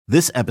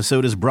This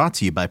episode is brought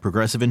to you by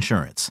Progressive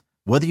Insurance.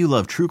 Whether you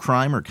love true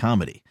crime or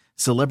comedy,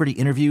 celebrity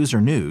interviews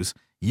or news,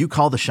 you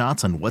call the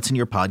shots on what's in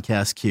your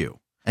podcast queue.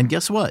 And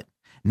guess what?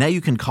 Now you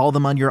can call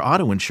them on your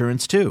auto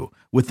insurance too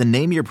with the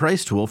Name Your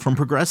Price tool from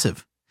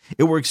Progressive.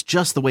 It works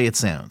just the way it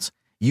sounds.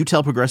 You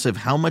tell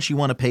Progressive how much you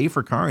want to pay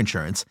for car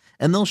insurance,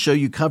 and they'll show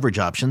you coverage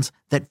options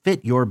that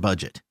fit your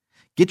budget.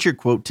 Get your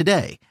quote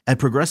today at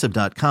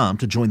Progressive.com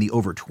to join the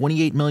over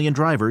 28 million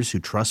drivers who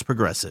trust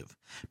Progressive.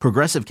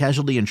 Progressive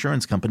Casualty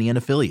Insurance Company and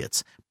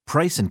Affiliates.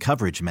 Price and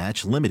coverage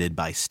match limited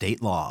by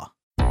state law.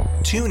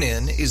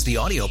 TuneIn is the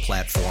audio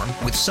platform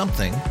with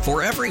something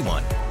for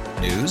everyone.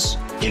 News.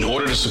 In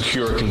order to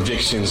secure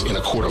convictions in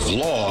a court of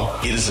law,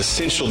 it is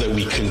essential that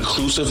we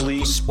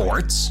conclusively.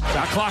 Sports.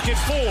 Shot clock at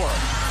 4.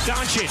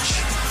 Doncic.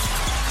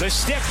 The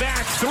step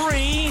back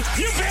 3.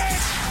 You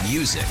bet.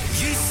 Music.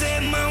 You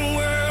set my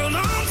world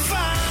on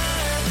fire.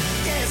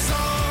 Yes,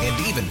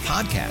 and even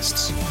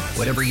podcasts.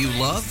 Whatever you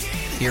love,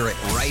 hear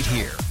it right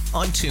here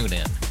on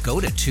TuneIn. Go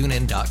to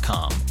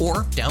TuneIn.com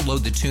or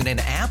download the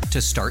TuneIn app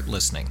to start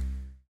listening.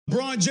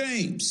 LeBron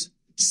James,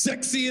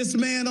 sexiest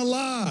man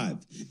alive,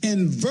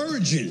 and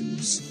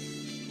virgins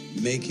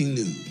making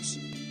news.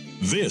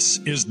 This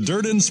is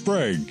Dirt and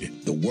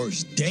Sprague. The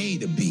worst day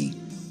to be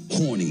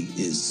horny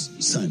is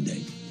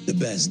Sunday. The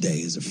best day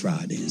is a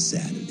Friday and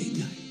Saturday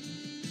night.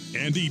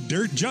 Andy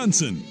Dirt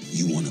Johnson.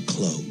 You want to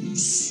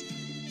close.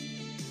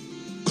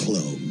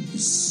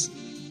 Close.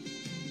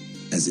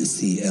 As in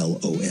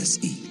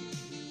C-L-O-S-E.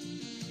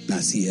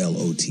 Not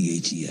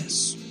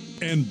C-L-O-T-H-E-S.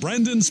 And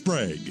Brandon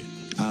Sprague.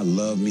 I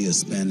love me a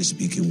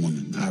Spanish-speaking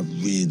woman. I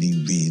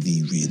really,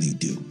 really, really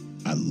do.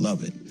 I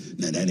love it.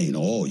 Now, that ain't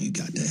all you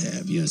got to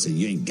have. You know what I'm saying?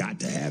 You ain't got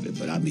to have it,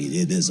 but I mean,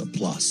 it is a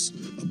plus.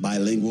 A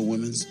bilingual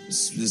woman,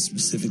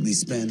 specifically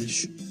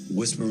Spanish,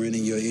 whispering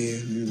in your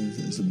ear,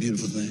 it's a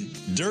beautiful thing.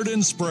 Dirt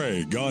and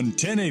Sprague on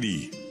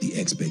 1080. The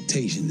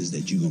expectation is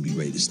that you're going to be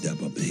ready to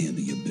step up and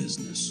handle your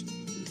business.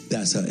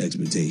 That's her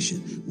expectation,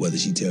 whether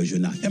she tells you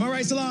or not. Am I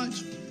right,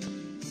 Solange?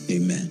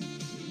 Amen.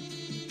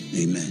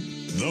 Amen.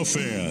 The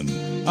Fan.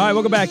 All right,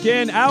 welcome back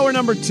in. Hour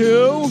number 2.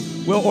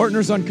 Will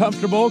Ortner's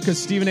uncomfortable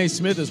because Stephen A.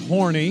 Smith is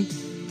horny.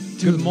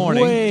 Good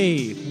morning.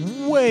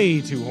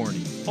 Way too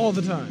horny. All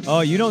the time.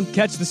 Oh, you don't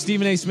catch the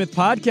Stephen A. Smith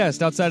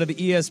podcast outside of the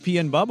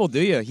ESPN bubble,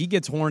 do you? He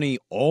gets horny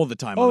all the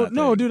time. Oh,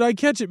 no, dude, I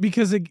catch it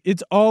because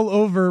it's all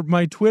over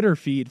my Twitter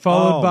feed,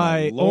 followed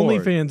by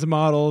OnlyFans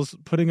models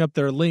putting up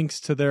their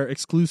links to their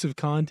exclusive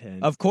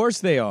content. Of course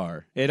they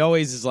are. It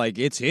always is like,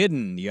 it's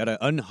hidden. You got to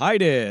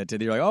unhide it.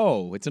 And you're like,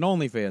 oh, it's an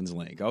OnlyFans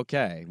link.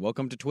 Okay,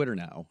 welcome to Twitter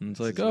now. It's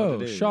like,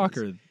 oh,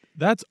 shocker.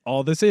 That's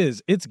all this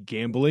is. It's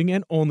gambling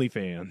and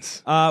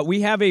OnlyFans.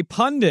 We have a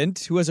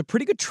pundit who has a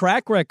pretty good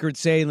track record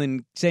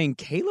saying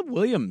Caleb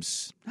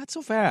Williams, not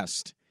so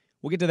fast.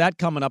 We'll get to that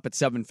coming up at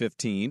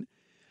 7:15.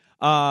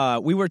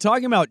 We were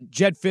talking about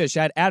Jed Fish.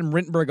 I had Adam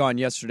Rittenberg on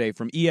yesterday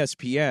from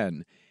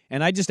ESPN,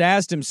 and I just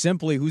asked him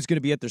simply who's going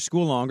to be at their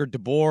school longer,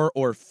 DeBoer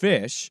or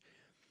Fish.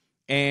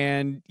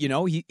 And, you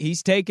know,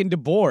 he's taken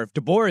DeBoer. If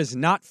DeBoer is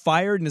not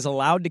fired and is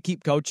allowed to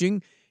keep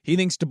coaching, he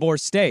thinks DeBoer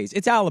stays.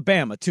 It's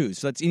Alabama, too,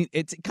 so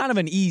it's kind of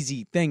an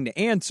easy thing to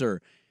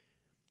answer.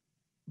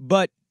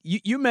 But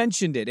you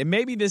mentioned it, and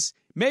maybe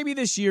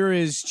this year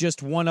is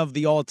just one of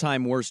the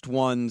all-time worst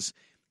ones.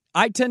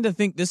 I tend to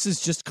think this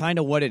is just kind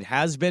of what it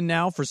has been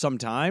now for some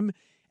time,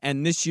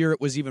 and this year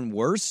it was even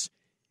worse.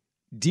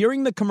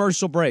 During the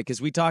commercial break,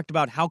 as we talked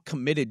about how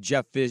committed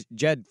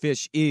Jed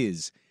Fish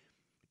is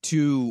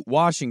to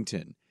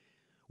Washington,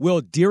 well,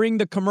 during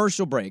the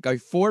commercial break, a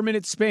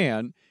 4-minute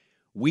span,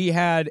 we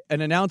had an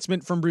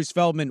announcement from Bruce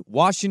Feldman.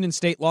 Washington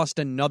State lost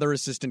another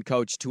assistant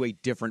coach to a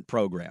different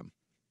program.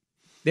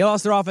 They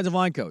lost their offensive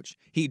line coach.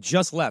 He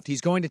just left. He's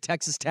going to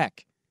Texas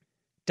Tech.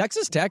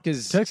 Texas Tech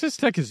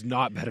is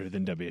not better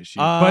than WSU,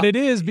 but it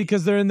is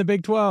because they're in the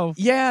Big 12.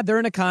 Yeah, they're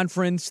in a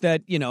conference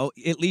that, you know,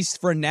 at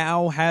least for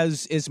now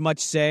has as much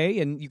say,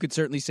 and you could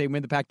certainly say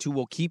maybe the Pac-2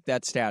 will keep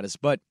that status.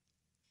 But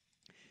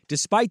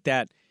despite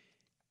that,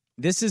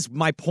 this is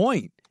my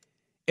point.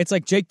 It's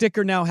like Jake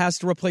Dicker now has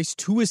to replace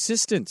 2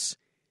 assistants.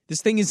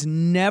 This thing is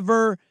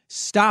never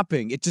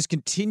stopping. It just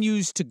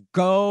continues to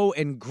go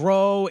and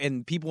grow,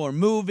 and people are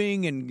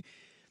moving and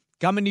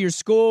coming to your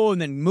school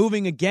and then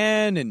moving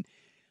again. And,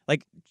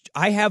 like,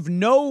 I have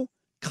no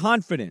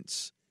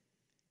confidence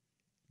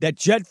that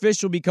Jed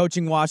Fish will be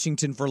coaching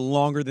Washington for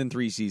longer than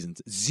 3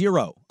 seasons.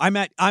 Zero. I'm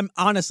at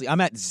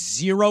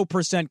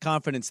 0%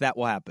 confidence that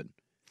will happen.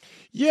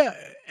 Yeah,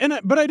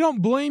 but I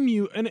don't blame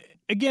you. And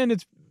again,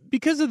 it's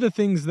because of the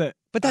things that.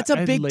 But that's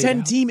a Big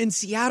Ten team in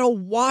Seattle,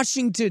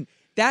 Washington.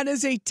 That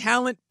is a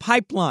talent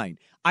pipeline.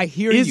 I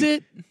hear you. Is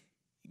it?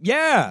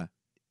 Yeah.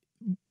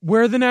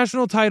 Where are the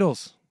national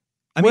titles?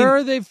 Where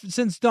are they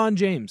since Don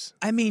James?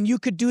 I mean, you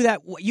could do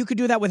that. You could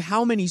do that with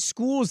how many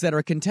schools that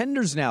are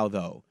contenders now,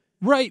 though?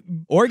 Right.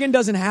 Oregon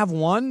doesn't have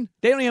one.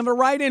 They don't even have a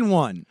write-in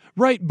one.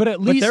 Right, but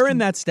at least they're in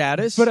that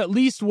status. But at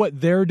least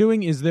what they're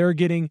doing is they're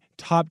getting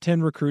top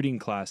 10 recruiting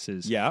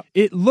classes. Yeah.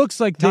 It looks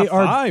like top they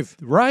are 5.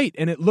 Right,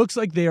 and it looks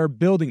like they are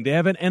building. They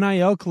have an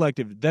NIL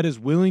collective that is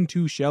willing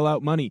to shell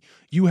out money.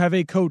 You have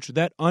a coach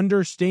that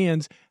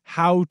understands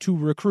how to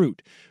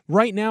recruit.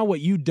 Right now what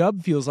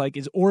UW feels like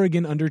is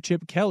Oregon under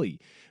Chip Kelly.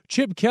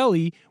 Chip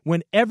Kelly,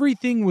 when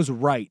everything was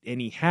right and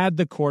he had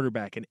the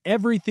quarterback and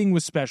everything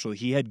was special,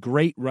 he had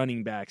great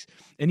running backs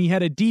and he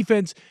had a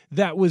defense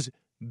that was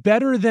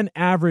better than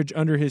average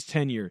under his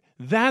tenure,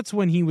 that's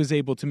when he was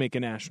able to make a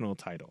national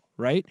title,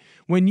 right?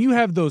 When you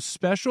have those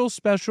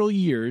special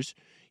years,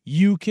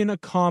 you can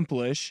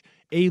accomplish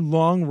a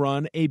long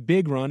run, a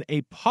big run,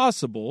 a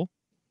possible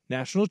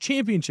national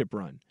championship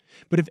run.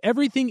 But if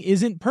everything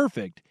isn't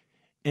perfect,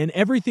 and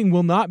everything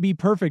will not be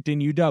perfect in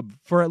UW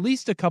for at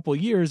least a couple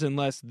years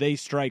unless they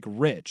strike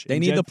rich. They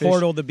need the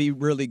portal to be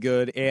really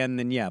good and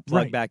then,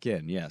 plug back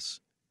in, yes.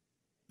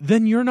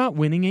 Then you're not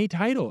winning a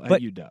title at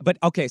UW. But,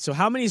 okay, so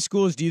how many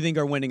schools do you think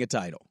are winning a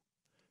title?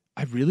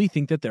 I really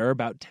think that there are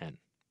about 10.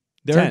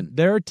 10?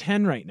 There are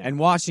 10 right now. And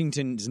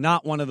Washington's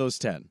not one of those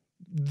 10.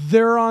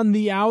 They're on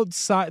the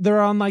outside.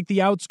 They're on like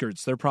the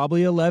outskirts. They're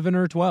probably 11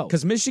 or 12.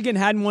 Because Michigan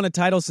hadn't won a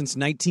title since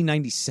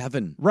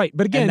 1997. Right,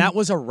 but again, and that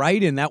was a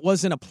write-in. That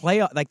wasn't a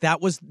playoff. Like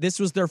this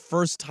was their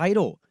first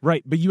title.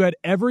 Right, but you had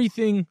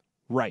everything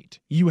right.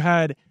 You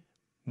had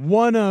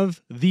one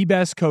of the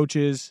best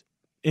coaches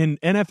in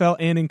NFL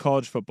and in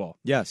college football.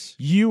 Yes.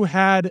 You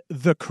had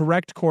the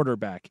correct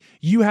quarterback.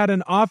 You had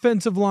an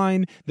offensive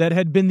line that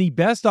had been the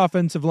best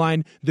offensive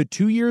line the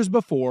 2 years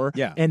before.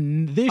 Yeah.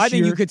 And this year, I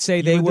think you could say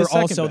they were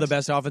also the the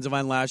best offensive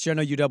line last year. I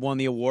know UW won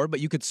the award,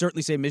 but you could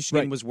certainly say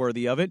Michigan was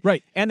worthy of it.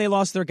 Right. And they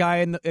lost their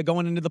guy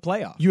going into the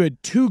playoff. You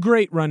had 2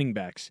 great running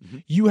backs. Mm-hmm.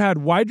 You had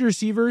wide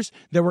receivers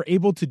that were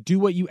able to do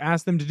what you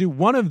asked them to do.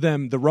 One of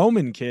them, the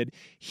Roman kid,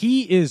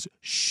 he is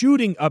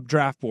shooting up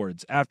draft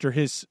boards after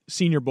his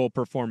Senior Bowl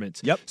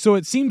performance. Yep. So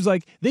it seems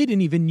like they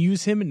didn't even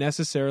use him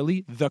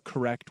necessarily the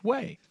correct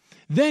way.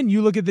 Then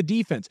you look at the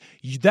defense.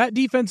 That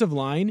defensive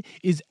line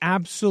is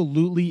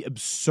absolutely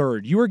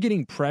absurd. You are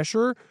getting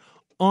pressure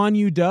on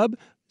UW,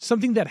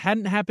 something that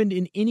hadn't happened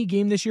in any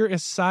game this year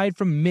aside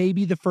from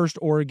maybe the first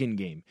Oregon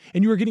game.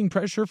 And you were getting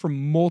pressure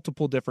from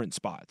multiple different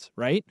spots,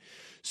 right?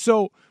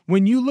 So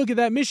when you look at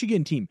that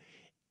Michigan team,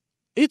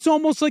 it's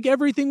almost like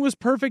everything was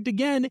perfect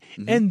again.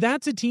 Mm-hmm. And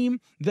that's a team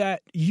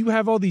that you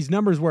have all these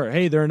numbers where,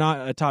 hey, they're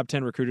not a top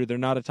 10 recruiter. They're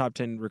not a top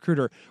 10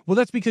 recruiter. Well,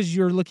 that's because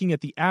you're looking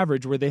at the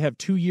average where they have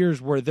 2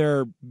 years where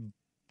they're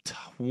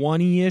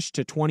 20-ish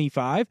to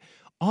 25.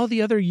 All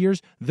the other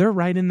years, they're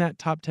right in that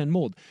top 10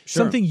 mold.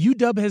 Sure. Something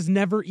UW has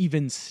never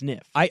even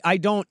sniffed. I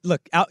don't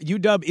look.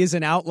 UW is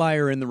an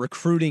outlier in the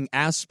recruiting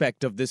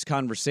aspect of this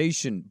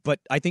conversation, but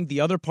I think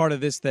the other part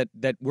of this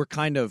that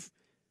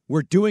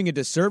we're doing a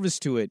disservice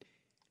to it.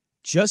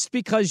 Just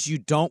because you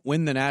don't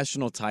win the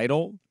national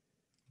title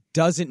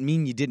doesn't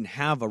mean you didn't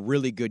have a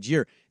really good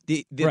year.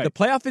 The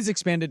playoff is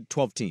expanded to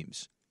 12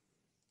 teams.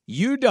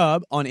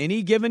 UW on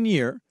any given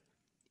year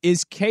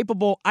is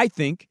capable, I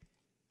think,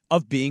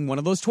 of being one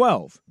of those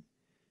 12.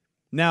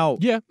 Now,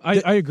 yeah,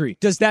 I agree.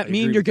 Does that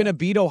mean you're going to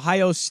beat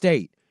Ohio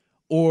State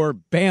or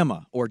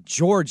Bama or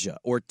Georgia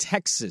or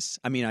Texas?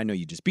 I mean, I know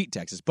you just beat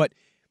Texas, but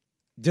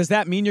does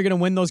that mean you're going to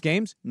win those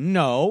games?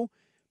 No.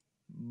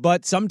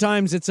 But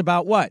sometimes it's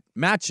about what?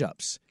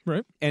 Matchups.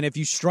 Right. And if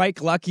you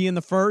strike lucky in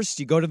the first,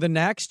 you go to the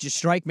next, you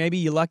strike, maybe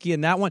you're lucky in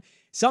that one.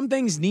 Some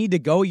things need to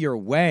go your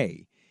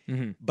way.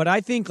 Mm-hmm. But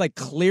I think like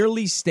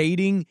clearly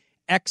stating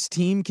X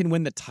team can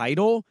win the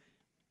title,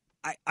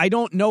 I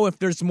don't know if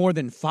there's more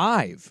than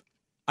 5.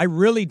 I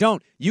really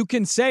don't. You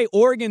can say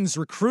Oregon's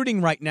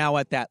recruiting right now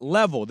at that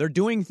level. They're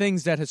doing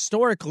things that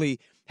historically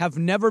have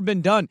never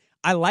been done.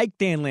 I like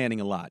Dan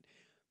Lanning a lot.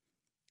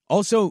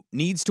 Also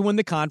needs to win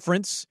the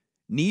conference.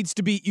 Needs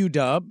to beat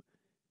UW,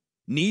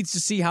 needs to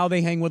see how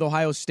they hang with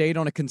Ohio State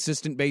on a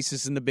consistent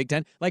basis in the Big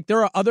Ten. Like,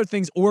 there are other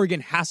things Oregon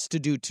has to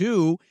do,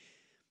 too,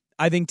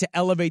 I think, to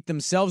elevate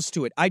themselves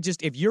to it.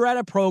 If you're at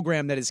a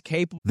program that is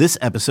capable... This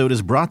episode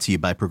is brought to you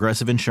by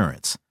Progressive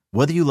Insurance.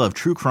 Whether you love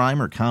true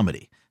crime or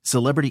comedy,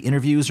 celebrity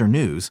interviews or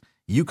news,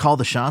 you call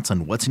the shots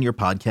on what's in your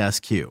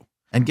podcast queue.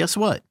 And guess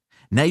what?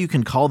 Now you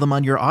can call them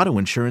on your auto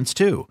insurance,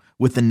 too,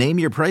 with the Name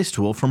Your Price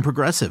tool from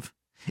Progressive.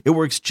 It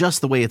works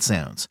just the way it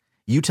sounds.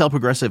 You tell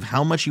Progressive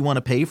how much you want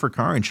to pay for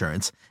car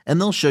insurance, and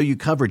they'll show you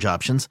coverage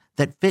options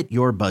that fit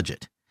your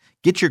budget.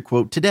 Get your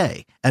quote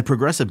today at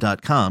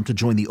Progressive.com to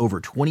join the over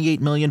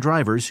 28 million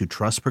drivers who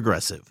trust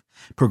Progressive.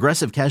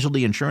 Progressive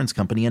Casualty Insurance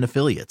Company and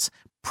Affiliates.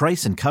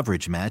 Price and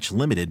coverage match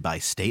limited by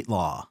state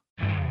law.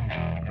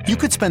 You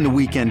could spend the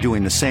weekend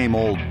doing the same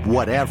old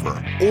whatever,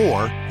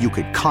 or you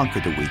could conquer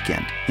the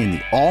weekend in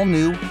the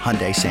all-new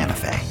Hyundai Santa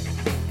Fe.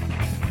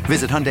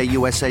 Visit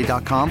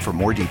HyundaiUSA.com for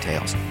more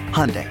details.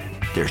 Hyundai.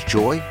 There's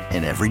joy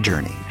in every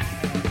journey.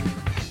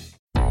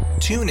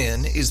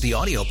 TuneIn is the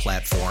audio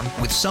platform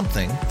with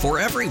something for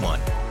everyone.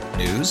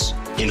 News.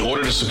 In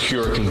order to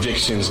secure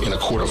convictions in a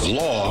court of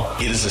law,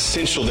 it is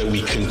essential that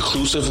we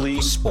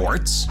conclusively.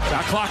 Sports.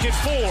 Shot clock at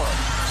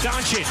 4.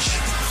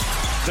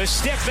 Doncic. The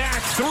step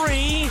back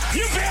 3.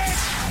 You bet.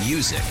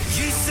 Music.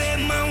 You set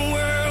my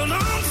world on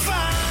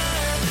fire.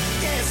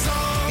 Yes,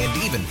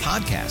 and even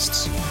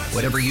podcasts.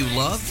 Whatever you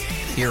love,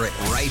 hear it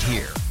right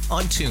here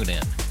on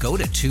TuneIn. Go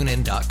to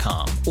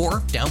TuneIn.com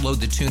or download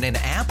the TuneIn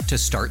app to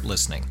start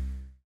listening.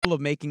 Of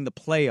making the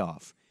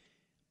playoff.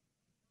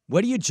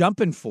 What are you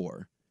jumping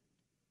for?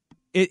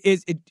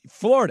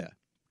 Florida,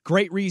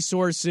 great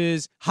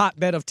resources,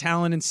 hotbed of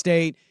talent and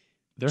state.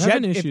 They're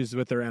having issues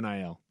with their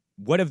NIL.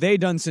 What have they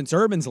done since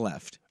Urban's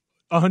left?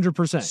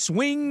 100%.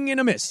 Swing and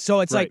a miss. So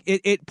it's right.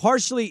 like it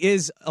partially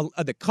is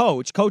the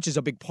coach. Coach is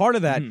a big part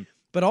of that.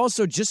 But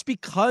also just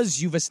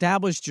because you've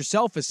established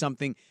yourself as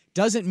something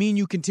doesn't mean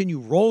you continue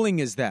rolling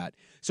as that.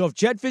 So if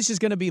Jedd Fisch is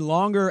going to be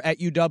longer at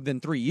UW than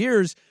 3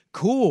 years,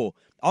 cool.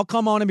 I'll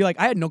come on and be like,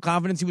 I had no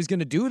confidence he was going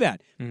to do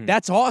that.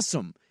 That's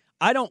awesome.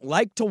 I don't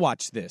like to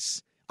watch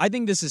this. I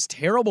think this is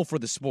terrible for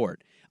the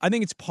sport. I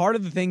think it's part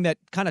of the thing that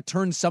kind of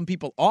turns some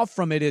people off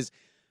from it is,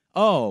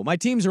 oh, my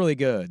team's really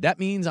good. That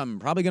means I'm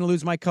probably going to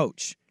lose my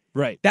coach.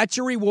 Right. That's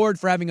your reward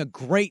for having a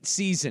great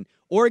season.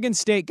 Oregon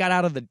State got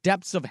out of the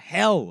depths of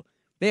hell.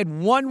 They had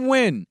one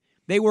win.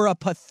 They were a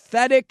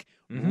pathetic,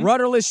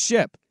 rudderless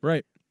ship.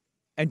 Right.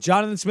 And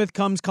Jonathan Smith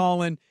comes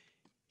calling,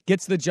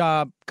 gets the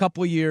job,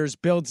 couple of years,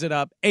 builds it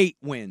up, 8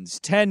 wins,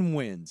 10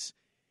 wins,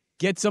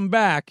 gets them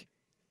back,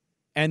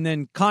 and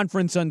then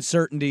conference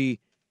uncertainty,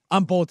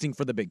 I'm bolting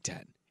for the Big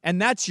Ten.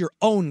 And that's your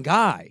own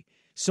guy.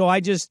 So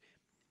I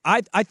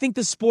think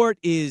the sport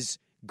is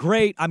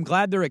great. I'm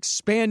glad they're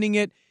expanding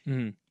it.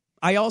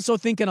 I also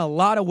think in a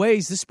lot of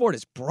ways this sport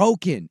is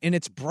broken, and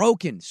it's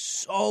broken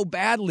so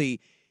badly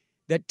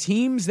that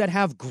teams that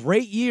have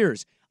great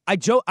years,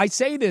 I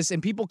say this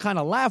and people kind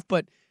of laugh,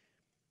 but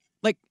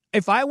like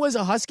if I was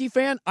a Husky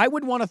fan, I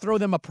would want to throw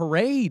them a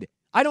parade.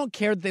 I don't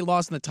care that they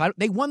lost in the title.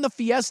 They won the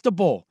Fiesta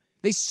Bowl.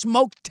 They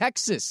smoked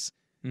Texas.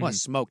 Well,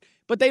 smoked,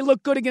 but they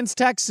look good against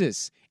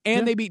Texas,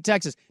 and they beat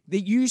Texas. They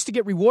used to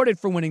get rewarded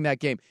for winning that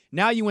game.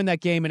 Now you win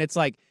that game, and it's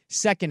like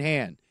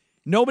secondhand.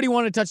 Nobody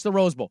wanted to touch the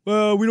Rose Bowl.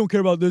 We don't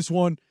care about this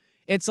one.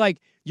 It's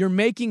like you're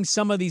making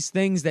some of these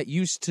things that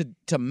used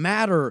to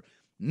matter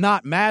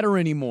not matter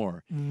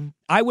anymore.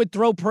 I would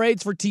throw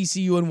parades for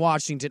TCU and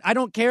Washington. I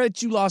don't care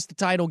that you lost the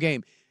title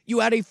game.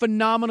 You had a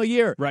phenomenal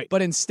year. Right.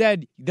 But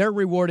instead, they're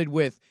rewarded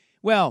with,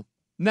 well,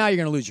 now you're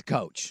going to lose your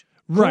coach.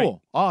 Right.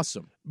 Cool.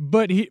 Awesome.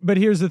 But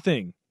here's the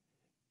thing.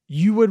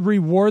 You would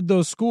reward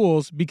those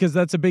schools because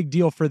that's a big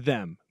deal for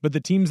them. But the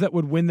teams that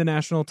would win the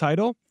national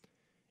title,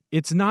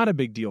 it's not a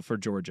big deal for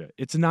Georgia.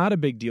 It's not a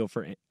big deal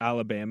for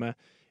Alabama.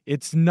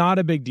 It's not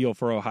a big deal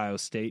for Ohio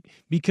State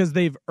because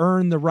they've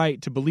earned the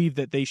right to believe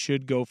that they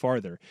should go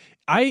farther.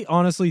 I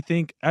honestly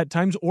think at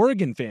times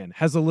Oregon fan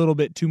has a little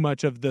bit too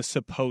much of the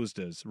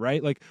supposeds,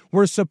 right? Like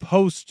we're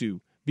supposed to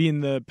be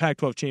in the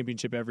Pac-12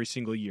 championship every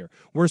single year.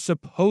 We're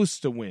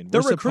supposed to win. The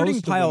we're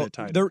recruiting pile,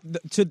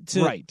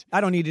 right.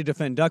 I don't need to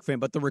defend Duck fan,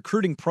 but the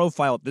recruiting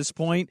profile at this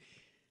point,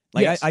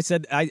 like yes.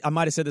 I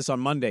might have said this on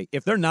Monday,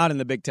 if they're not in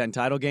the Big Ten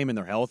title game and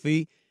they're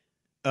healthy,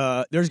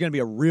 there's going to be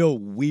a real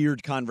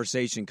weird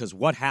conversation because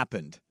what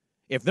happened?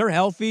 If they're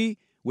healthy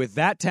with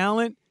that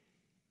talent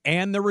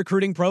and their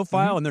recruiting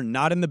profile and they're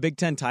not in the Big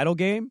Ten title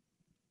game,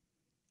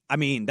 I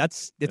mean,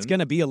 it's going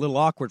to be a little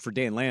awkward for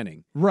Dan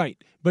Lanning. Right.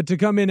 But to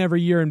come in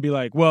every year and be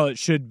like, well, it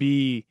should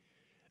be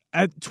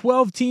at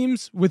 12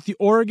 teams with the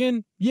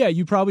Oregon, yeah,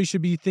 you probably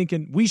should be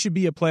thinking we should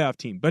be a playoff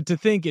team. But to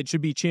think it should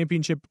be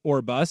championship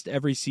or bust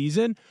every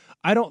season,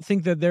 I don't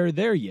think that they're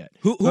there yet.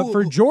 But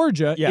for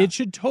Georgia, it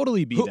should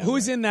totally be that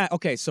Who's way. in that?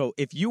 Okay, so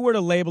if you were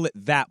to label it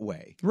that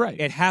way, right,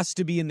 it has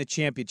to be in the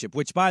championship,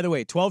 which, by the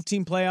way,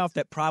 12-team playoff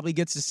that probably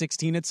gets to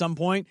 16 at some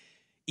point,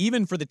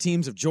 even for the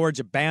teams of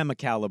Georgia, Bama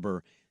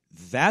caliber,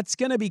 that's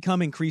going to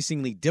become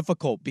increasingly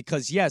difficult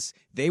because, yes,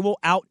 they will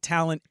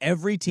out-talent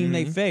every team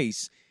they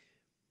face,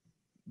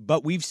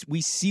 but we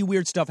see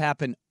weird stuff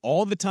happen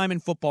all the time in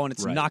football, and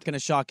it's not going to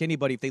shock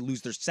anybody if they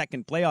lose their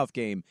second playoff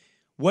game.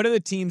 What are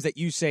the teams that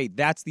you say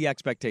that's the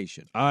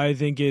expectation? I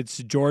think it's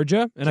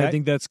Georgia, and I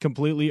think that's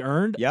completely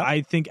earned. Yep.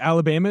 I think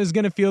Alabama is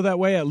going to feel that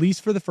way, at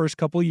least for the first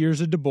couple of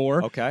years of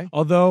DeBoer. Okay.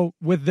 Although,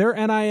 with their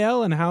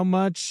NIL and how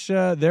much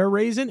they're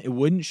raising, it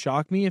wouldn't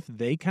shock me if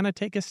they kind of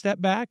take a step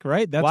back,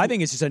 right? I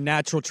think it's just a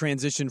natural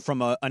transition from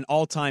the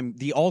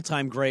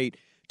all-time great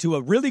to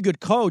a really good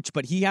coach,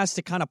 but he has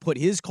to kind of put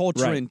his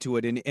culture into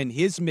it and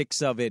his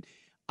mix of it.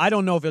 I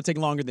don't know if it'll take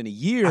longer than a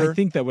year. I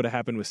think that would have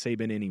happened with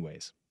Saban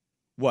anyways.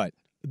 What?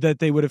 That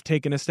they would have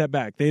taken a step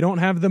back. They don't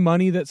have the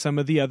money that some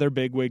of the other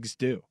bigwigs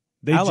do.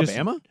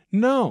 Alabama?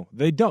 No,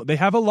 they don't. They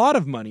have a lot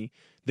of money.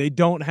 They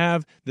don't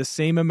have the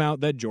same amount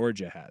that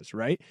Georgia has,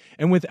 right?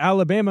 And with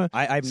Alabama,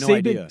 I have no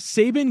idea.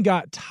 Saban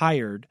got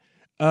tired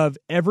of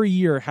every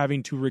year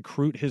having to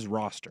recruit his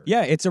roster.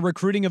 Yeah, it's a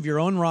recruiting of your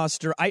own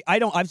roster. I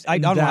don't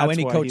know how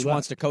any coach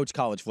wants to coach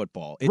college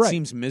football. It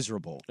seems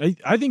miserable.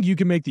 I think you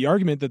can make the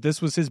argument that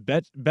this was his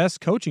best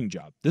coaching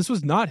job. This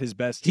was not his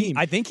best team.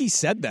 I think he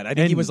said that. I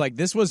think he was like,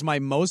 this was my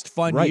most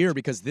fun year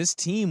because this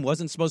team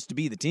wasn't supposed to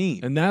be the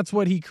team. And that's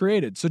what he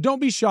created. So don't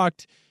be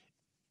shocked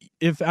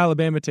if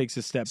Alabama takes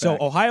a step back. So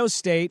Ohio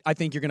State, I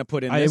think you're going to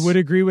put in this. I would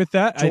agree with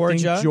that.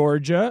 Georgia. I think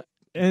Georgia.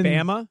 And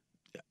Bama.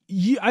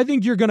 I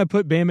think you're going to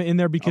put Bama in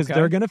there because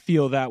they're going to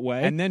feel that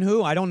way. And then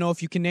who? I don't know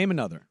if you can name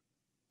another.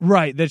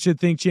 Right, that should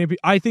think champion.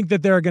 I think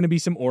that there are going to be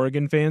some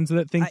Oregon fans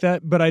that think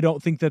that, but I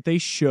don't think that they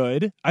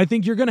should. I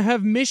think you're going to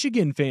have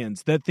Michigan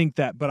fans that think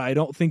that, but I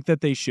don't think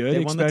that they should,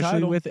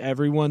 especially with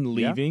everyone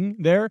leaving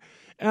there.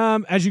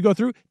 As you go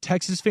through,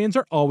 Texas fans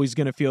are always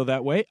going to feel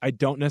that way. I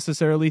don't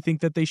necessarily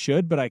think that they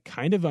should, but I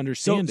kind of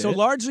understand it. So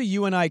largely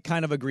you and I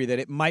kind of agree that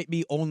it might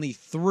be only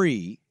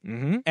 3.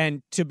 Mm-hmm.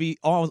 And to be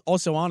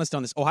also honest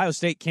on this, Ohio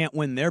State can't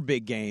win their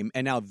big game,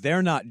 and now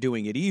they're not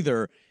doing it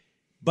either.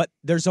 But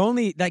there's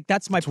only,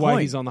 that's my point.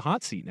 Why he's on the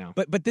hot seat now.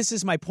 But this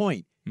is my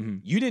point. Mm-hmm.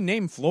 You didn't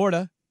name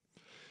Florida.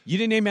 You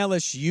didn't name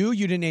LSU.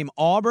 You didn't name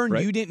Auburn.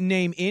 Right. You didn't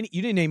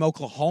name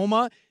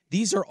Oklahoma.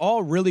 These are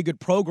all really good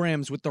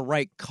programs with the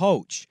right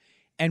coach.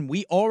 And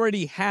we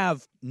already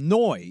have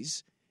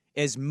noise,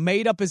 as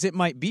made up as it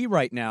might be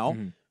right now.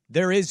 Mm-hmm.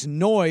 There is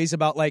noise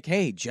about like,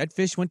 hey, Jedd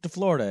Fisch went to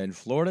Florida, and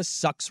Florida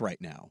sucks right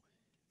now.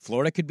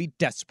 Florida could be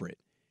desperate.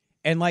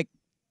 And like,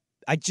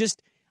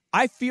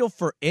 I feel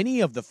for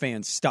any of the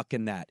fans stuck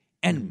in that.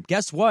 And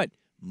guess what?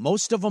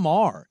 Most of them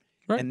are.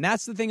 Right. And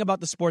that's the thing about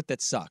the sport that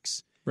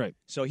sucks. Right.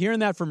 So hearing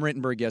that from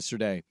Rittenberg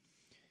yesterday,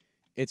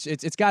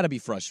 it's got to be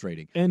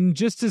frustrating. And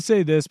just to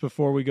say this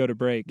before we go to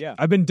break, yeah.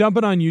 I've been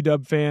dumping on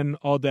UW fan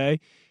all day.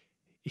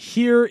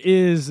 Here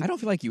is... I don't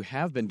feel like you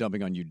have been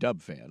dumping on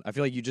UW fan. I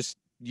feel like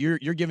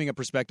you're giving a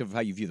perspective of how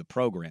you view the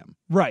program.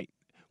 Right.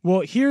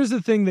 Well, here's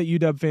the thing that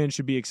UW fans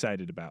should be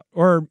excited about,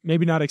 or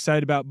maybe not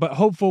excited about, but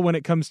hopeful when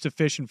it comes to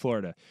Fisch in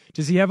Florida.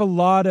 Does he have a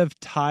lot of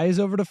ties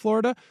over to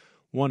Florida?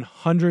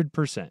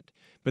 100%.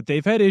 But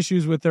they've had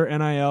issues with their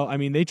NIL. I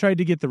mean, they tried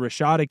to get the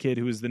Rashada kid,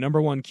 who was the number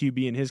 1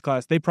 QB in his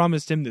class. They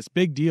promised him this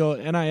big deal,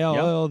 NIL,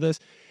 all this.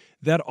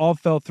 That all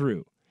fell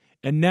through.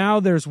 And now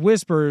there's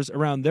whispers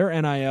around their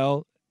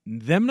NIL,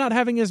 them not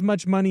having as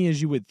much money as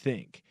you would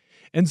think.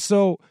 And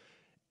so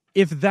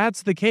if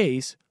that's the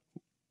case,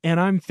 and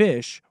I'm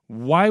Fisch,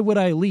 why would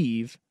I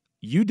leave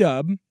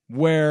UW,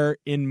 where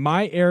in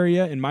my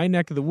area, in my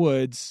neck of the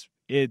woods,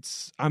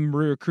 I'm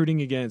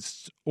recruiting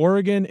against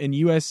Oregon and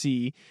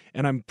USC,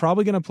 and I'm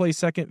probably going to play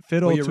second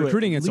fiddle. Well, you're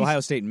recruiting against Ohio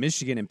State,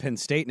 Michigan, and Penn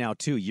State now,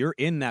 too. You're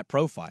in that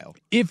profile.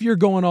 If you're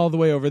going all the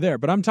way over there.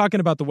 But I'm talking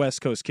about the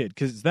West Coast kid,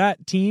 because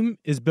that team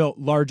is built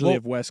largely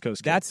of West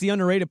Coast kids. That's the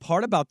underrated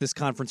part about this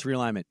conference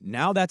realignment.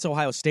 Now that's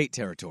Ohio State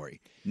territory.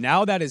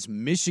 Now that is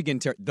Michigan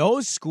territory.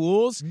 Those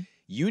schools,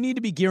 you need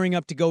to be gearing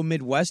up to go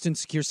Midwest and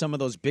secure some of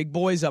those big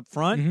boys up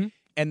front. Mm-hmm.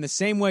 And the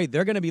same way,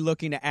 they're going to be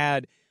looking to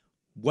add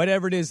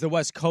whatever it is the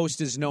West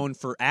Coast is known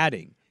for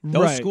adding.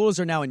 Those schools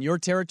are now in your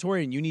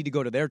territory, and you need to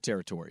go to their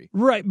territory.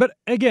 Right, but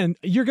again,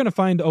 you're going to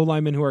find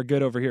O-linemen who are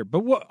good over here.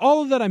 But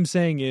all of that I'm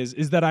saying is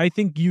that I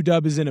think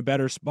UW is in a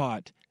better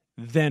spot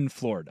than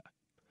Florida.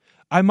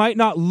 I might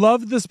not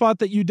love the spot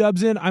that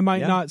UW's in. I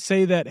might not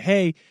say that,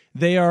 hey,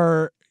 they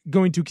are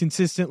going to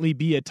consistently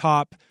be a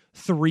top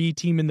 3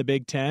 team in the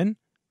Big Ten.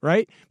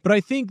 Right? But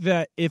I think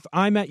that if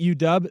I'm at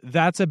UW,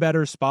 that's a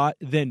better spot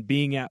than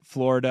being at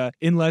Florida,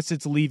 unless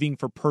it's leaving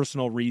for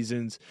personal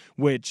reasons,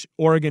 which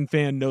Oregon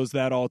fan knows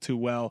that all too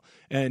well,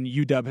 and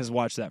UW has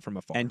watched that from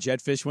afar. And Jedd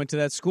Fisch went to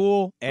that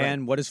school,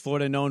 and what is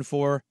Florida known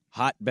for?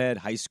 Hotbed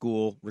high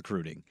school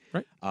recruiting.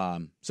 Right.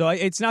 So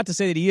it's not to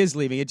say that he is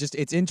leaving.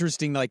 It's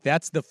interesting. Like,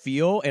 that's the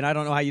feel, and I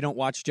don't know how you don't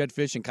watch Jedd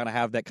Fisch and kind of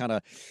have that kind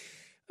of, I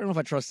don't know if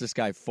I trust this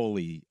guy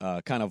fully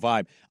kind of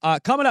vibe.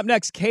 Coming up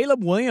next,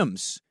 Caleb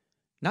Williams.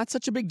 Not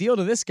such a big deal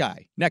to this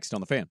guy. Next on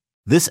The Fan.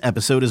 This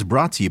episode is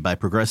brought to you by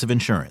Progressive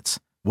Insurance.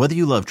 Whether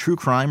you love true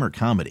crime or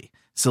comedy,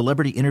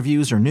 celebrity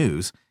interviews or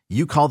news,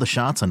 you call the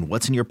shots on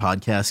what's in your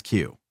podcast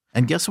queue.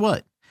 And guess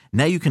what?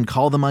 Now you can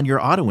call them on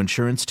your auto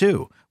insurance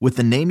too, with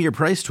the Name Your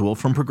Price tool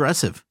from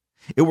Progressive.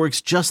 It works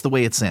just the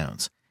way it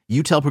sounds.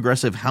 You tell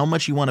Progressive how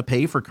much you want to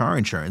pay for car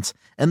insurance,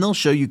 and they'll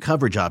show you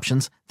coverage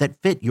options that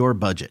fit your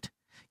budget.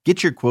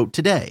 Get your quote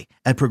today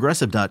at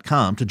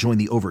Progressive.com to join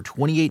the over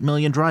 28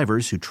 million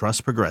drivers who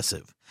trust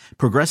Progressive.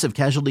 Progressive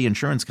Casualty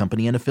Insurance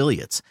Company and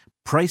Affiliates.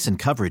 Price and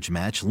coverage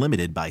match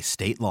limited by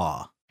state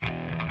law.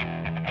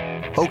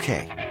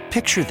 Okay,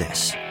 picture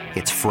this.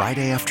 It's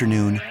Friday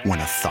afternoon when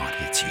a thought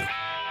hits you.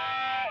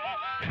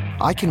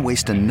 I can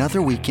waste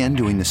another weekend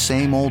doing the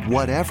same old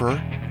whatever,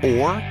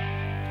 or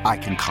I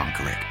can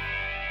conquer it.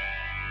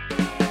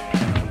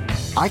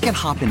 I can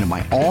hop into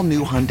my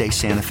all-new Hyundai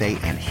Santa Fe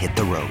and hit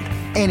the road.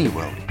 Any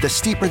road. The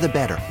steeper, the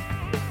better.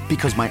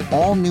 Because my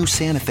all-new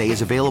Santa Fe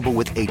is available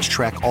with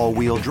H-Track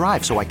all-wheel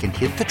drive, so I can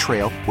hit the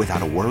trail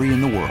without a worry in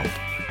the world.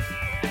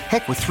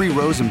 Heck, with 3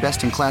 rows and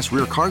best-in-class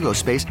rear cargo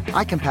space,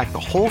 I can pack the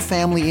whole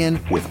family in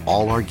with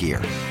all our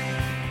gear.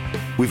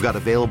 We've got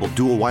available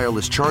dual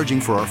wireless charging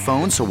for our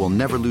phones, so we'll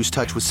never lose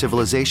touch with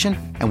civilization,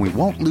 and we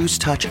won't lose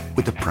touch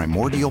with the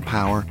primordial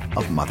power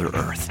of Mother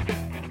Earth.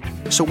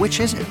 So which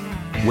is it?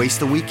 Waste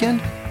the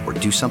weekend or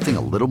do something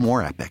a little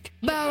more epic?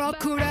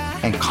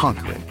 And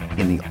conquer it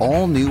in the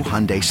all-new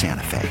Hyundai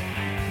Santa Fe.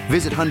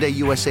 Visit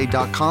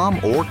HyundaiUSA.com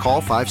or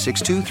call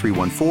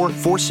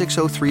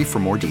 562-314-4603 for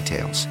more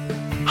details.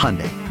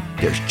 Hyundai,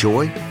 there's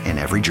joy in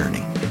every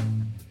journey.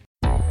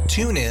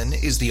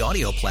 TuneIn is the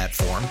audio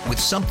platform with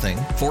something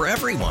for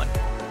everyone.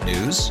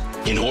 News.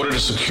 In order to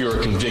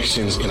secure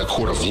convictions in a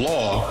court of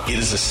law, it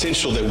is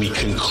essential that we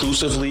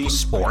conclusively.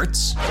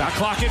 Sports. Shot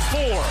clock at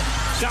 4.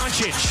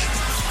 Doncic.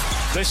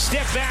 The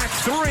step back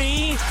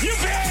 3. You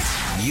bet.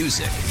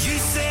 Music. You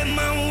set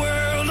my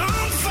world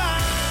on fire.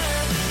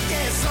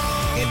 Yes,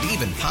 and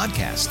even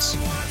podcasts.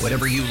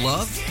 Whatever you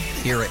love,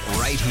 hear it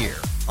right here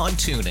on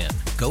TuneIn.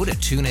 Go to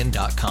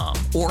TuneIn.com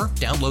or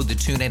download the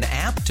TuneIn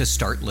app to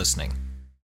start listening.